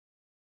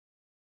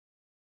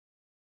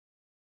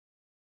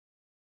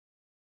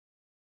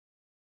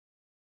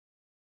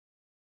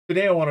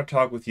Today I want to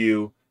talk with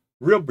you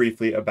real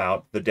briefly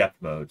about the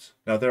depth modes.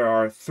 Now there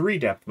are 3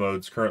 depth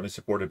modes currently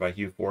supported by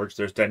HueForge.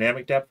 There's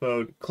dynamic depth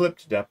mode,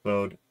 clipped depth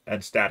mode,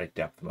 and static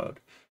depth mode.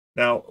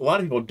 Now a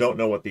lot of people don't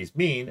know what these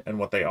mean and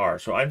what they are,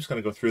 so I'm just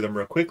going to go through them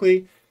real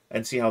quickly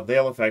and see how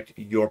they'll affect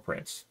your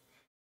prints.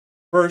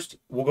 First,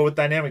 we'll go with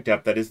dynamic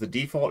depth. That is the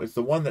default. It's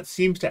the one that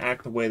seems to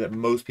act the way that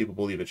most people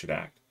believe it should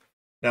act.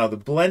 Now, the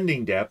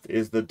blending depth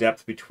is the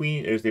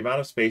amount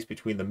of space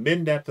between the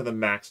min depth and the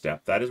max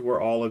depth. That is where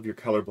all of your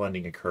color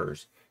blending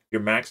occurs. Your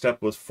max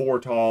depth was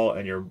 4 tall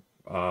and your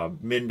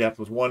min depth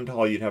was 1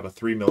 tall, you'd have a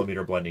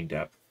 3mm blending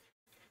depth.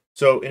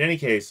 So in any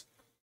case,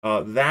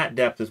 that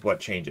depth is what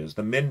changes.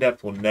 The min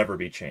depth will never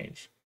be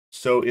changed.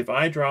 So if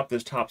I drop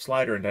this top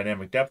slider in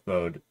dynamic depth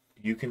mode,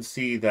 you can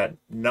see that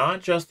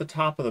not just the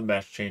top of the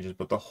mesh changes,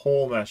 but the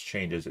whole mesh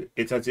changes.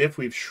 It's as if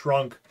we've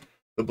shrunk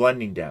the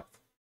blending depth.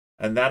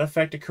 And that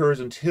effect occurs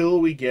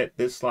until we get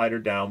this slider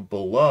down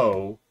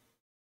below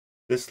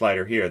this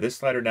slider here. This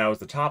slider now is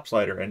the top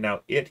slider, and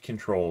now it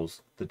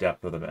controls the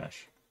depth of the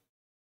mesh.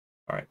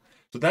 All right,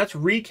 so that's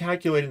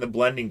recalculating the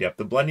blending depth.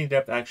 The blending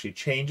depth actually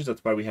changes.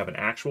 That's why we have an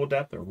actual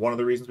depth, or one of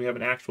the reasons we have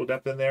an actual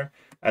depth in there.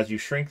 As you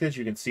shrink this,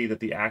 you can see that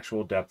the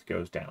actual depth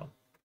goes down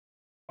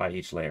by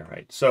each layer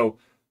height. So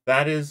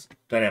that is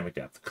dynamic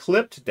depth.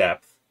 Clipped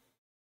depth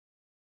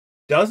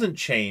doesn't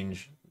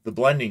change the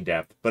blending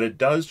depth, but it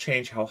does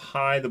change how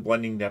high the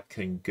blending depth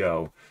can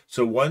go.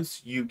 So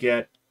once you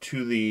get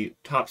to the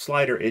top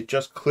slider, it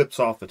just clips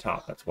off the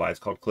top. That's why it's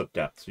called clip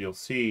depth. So you'll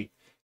see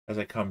as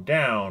I come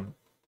down,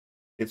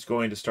 it's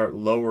going to start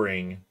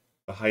lowering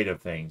the height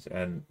of things.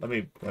 And let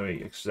me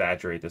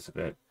exaggerate this a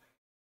bit.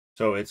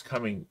 So it's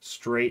coming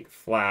straight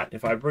flat.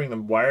 If I bring the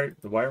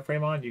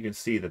wireframe on, you can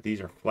see that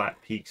these are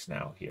flat peaks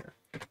now here.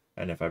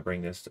 And if I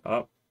bring this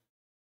up,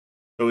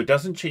 so it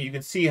doesn't change. You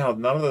can see how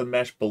none of the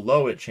mesh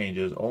below it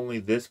changes, only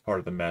this part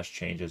of the mesh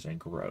changes and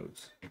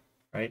grows,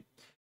 right?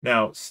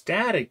 Now,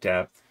 static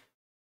depth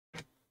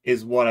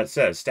is what it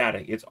says,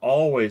 static. It's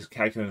always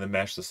calculating the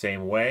mesh the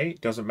same way.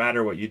 It doesn't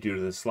matter what you do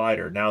to the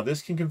slider. Now,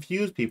 this can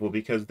confuse people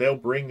because they'll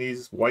bring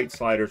these white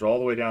sliders all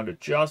the way down to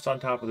just on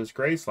top of this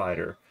gray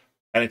slider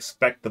and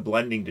expect the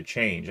blending to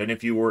change. And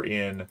if you were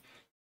in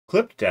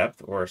clipped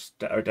depth or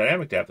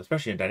dynamic depth,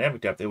 especially in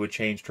dynamic depth, it would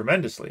change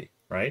tremendously,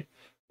 right?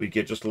 We'd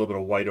get just a little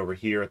bit of white over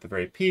here at the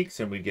very peaks,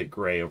 and we'd get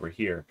gray over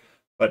here.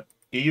 But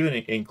even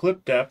in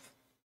clip depth,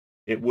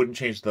 it wouldn't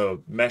change the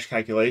mesh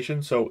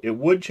calculation. So it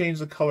would change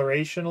the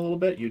coloration a little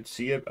bit. You'd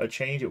see a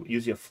change. It would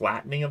usually a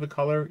flattening of the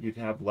color. You'd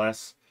have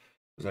less.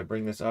 As I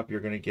bring this up, you're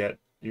going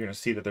to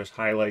see that there's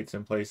highlights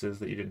in places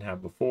that you didn't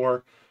have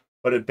before.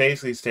 But it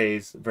basically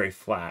stays very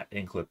flat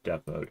in clip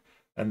depth mode.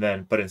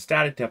 But in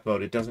static depth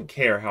mode, it doesn't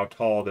care how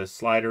tall this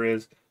slider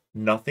is.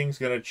 Nothing's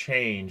going to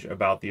change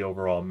about the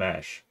overall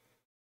mesh.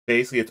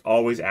 Basically, it's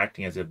always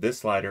acting as if this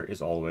slider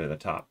is all the way to the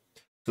top.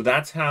 So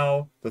that's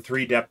how the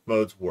 3 depth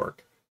modes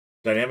work.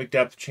 Dynamic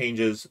depth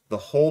changes the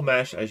whole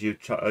mesh as you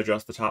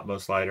adjust the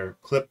topmost slider.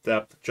 Clip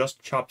depth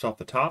just chops off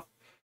the top,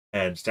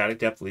 and static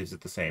depth leaves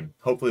it the same.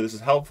 Hopefully this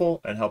is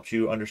helpful and helps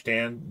you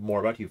understand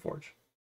more about HueForge.